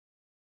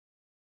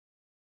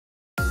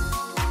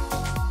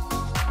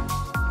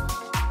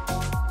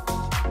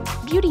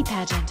beauty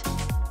pageant.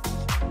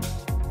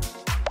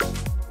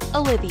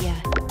 Olivia,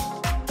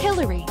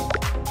 Hillary,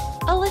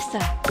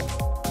 Alyssa,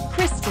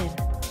 Kristen.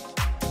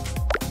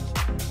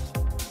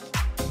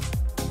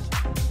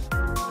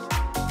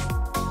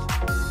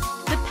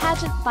 The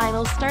pageant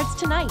final starts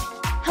tonight.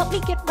 Help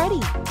me get ready.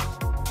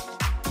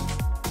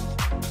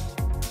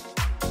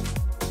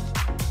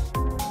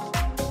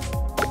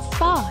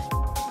 Spa.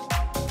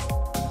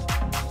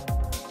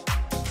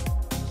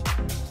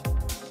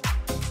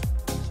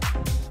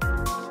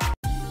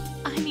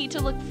 I need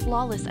to look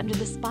flawless under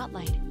the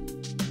spotlight.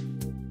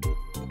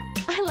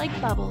 I like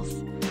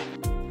bubbles.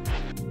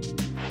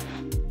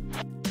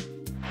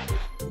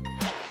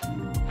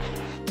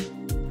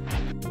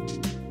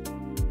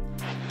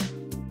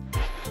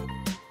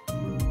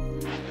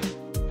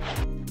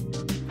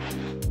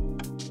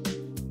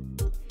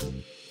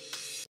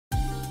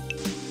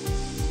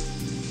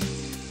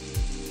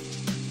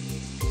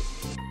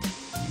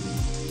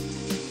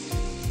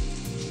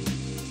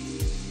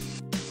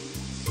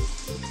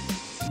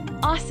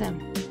 Awesome!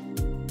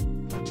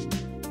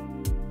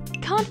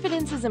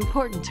 Confidence is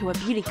important to a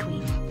beauty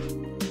queen.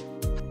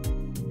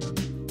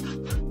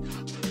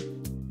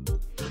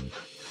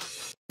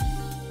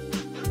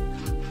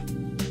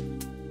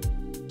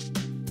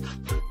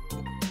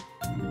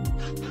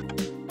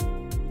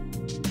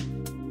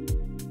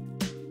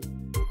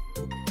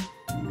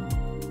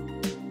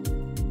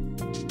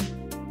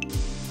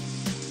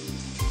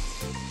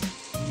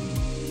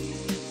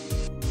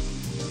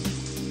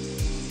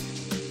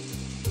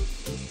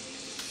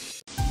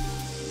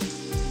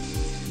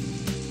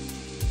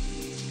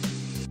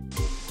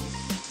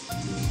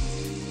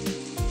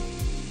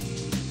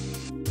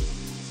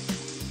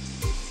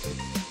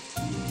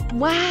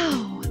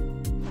 Wow!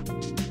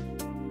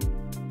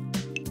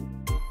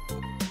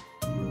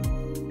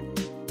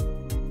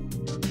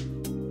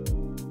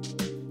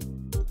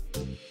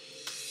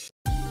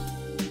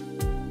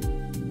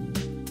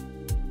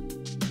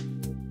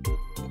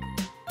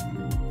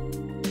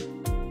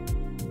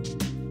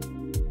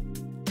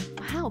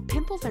 Wow,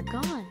 pimples are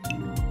gone.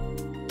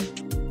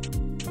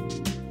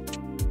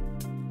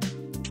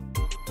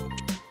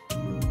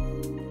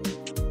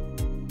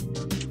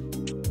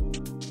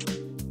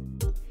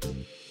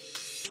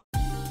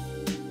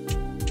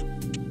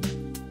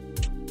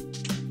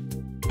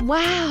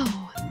 Wow!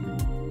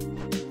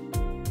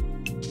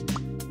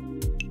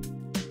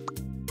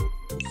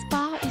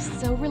 Spa is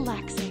so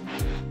relaxing.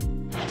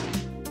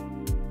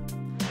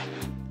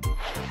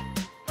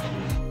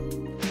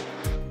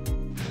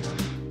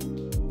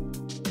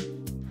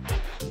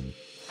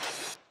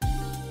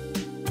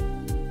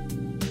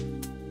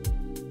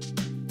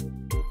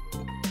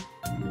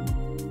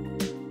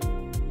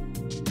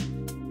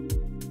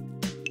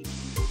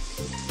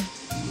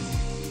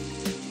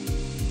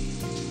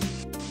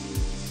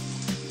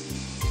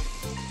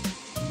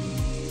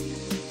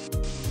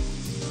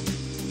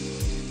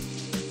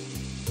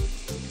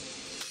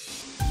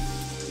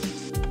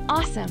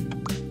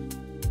 Awesome!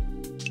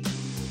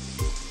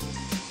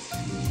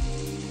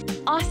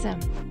 Awesome!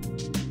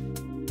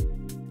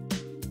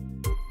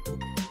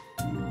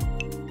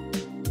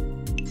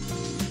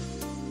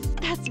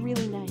 That's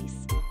really nice.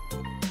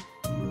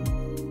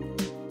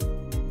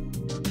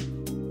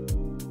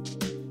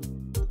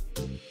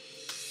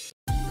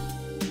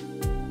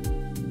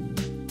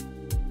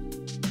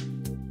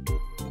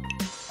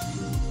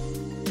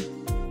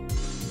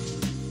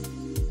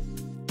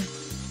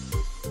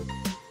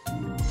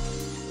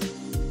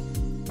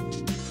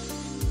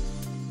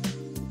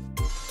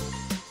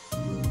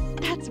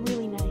 That's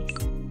really nice.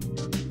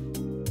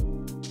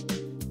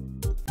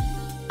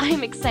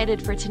 I'm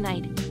excited for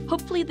tonight.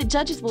 Hopefully the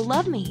judges will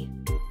love me.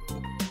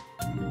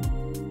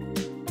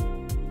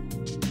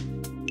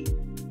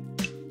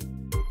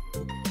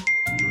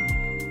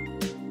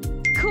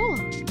 Cool.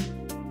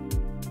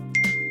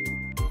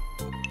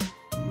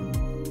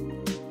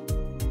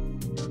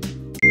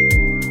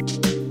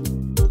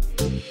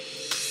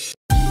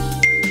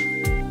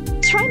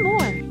 Try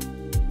more.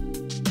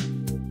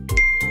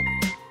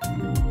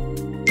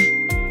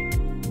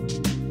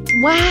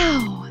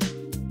 Wow!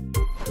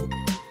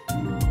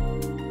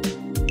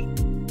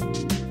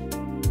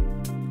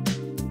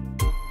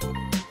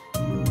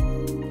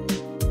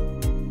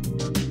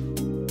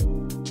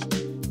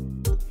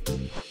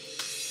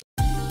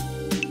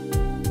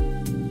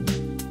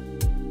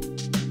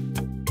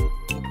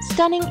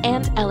 Stunning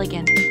and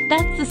elegant.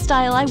 That's the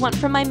style I want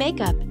from my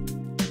makeup.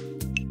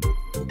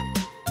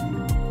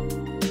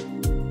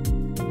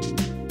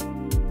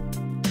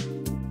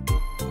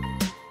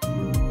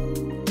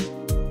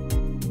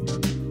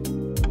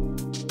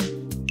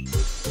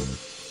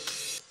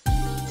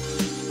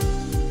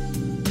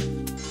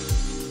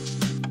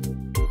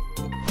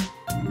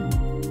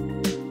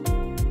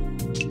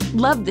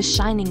 Love the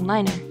shining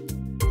liner.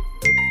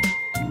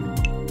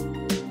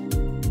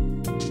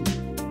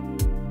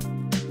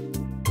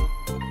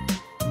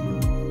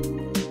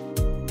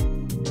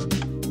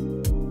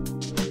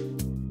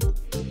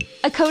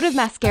 A coat of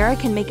mascara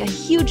can make a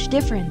huge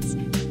difference.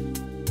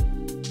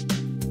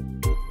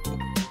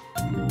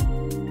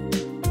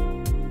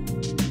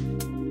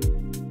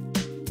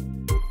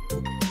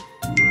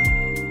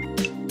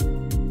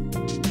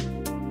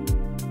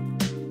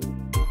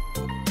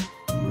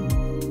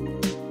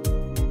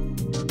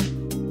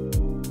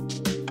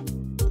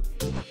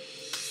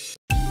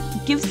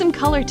 give some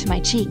color to my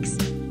cheeks.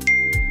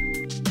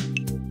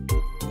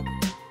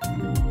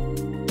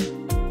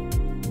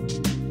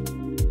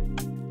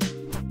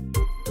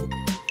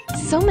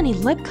 So many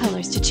lip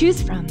colors to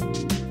choose from.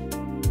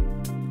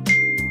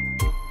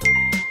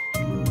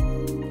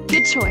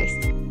 Good choice.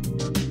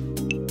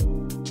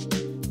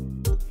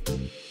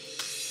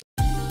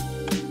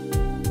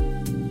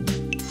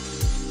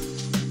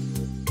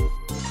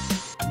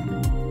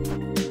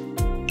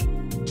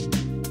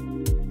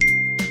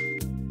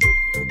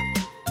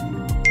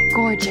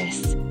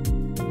 Gorgeous.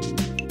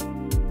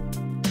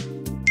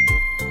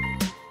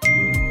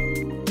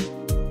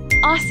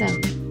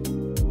 Awesome.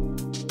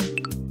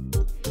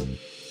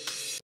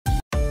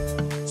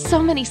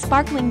 So many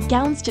sparkling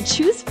gowns to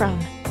choose from.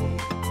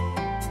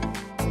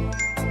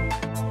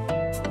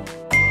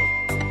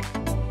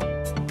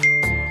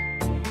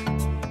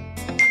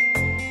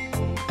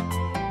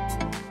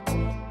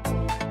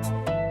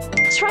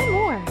 Try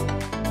more.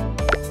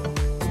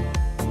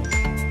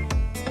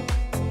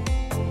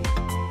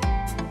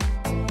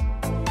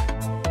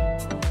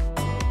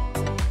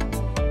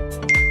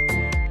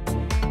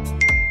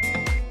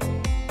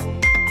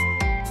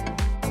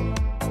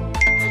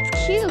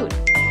 That's cute.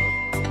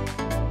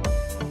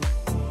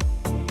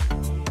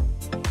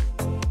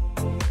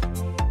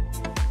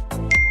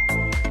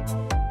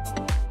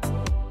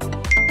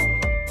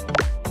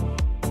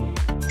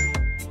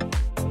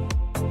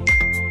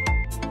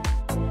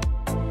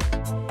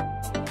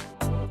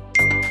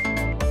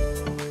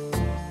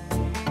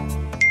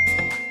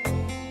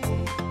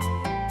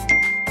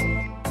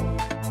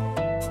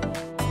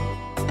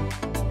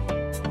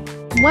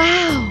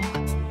 Wow!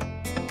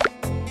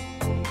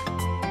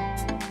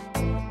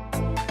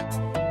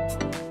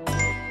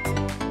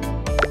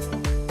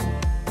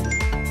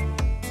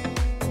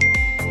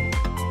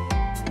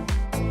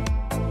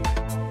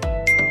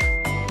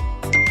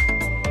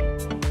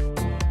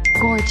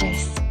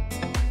 Gorgeous.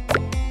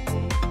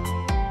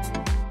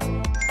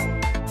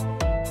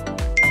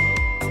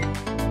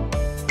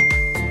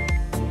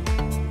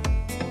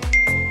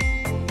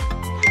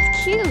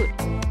 That's cute.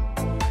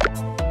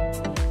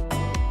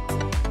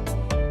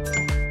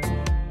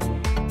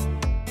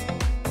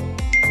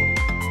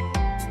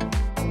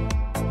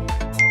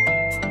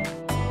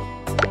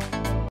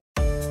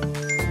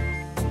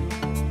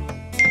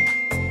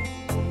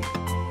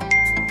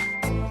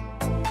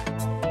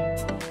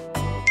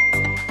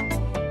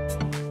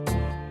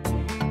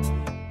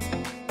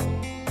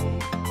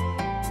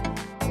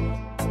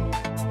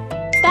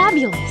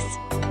 Fabulous!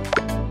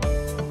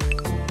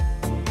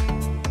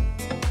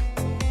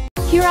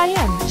 Here I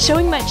am,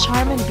 showing my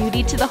charm and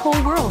beauty to the whole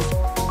world.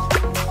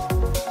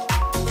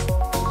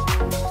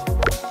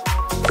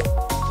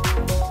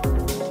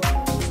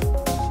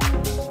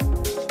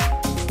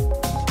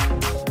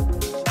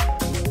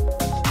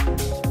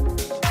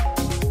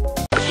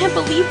 I can't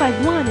believe I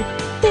won!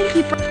 Thank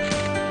you for...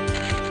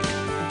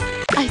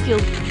 I feel...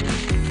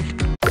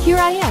 Here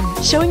I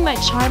am, showing my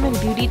charm and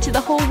beauty to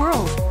the whole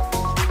world.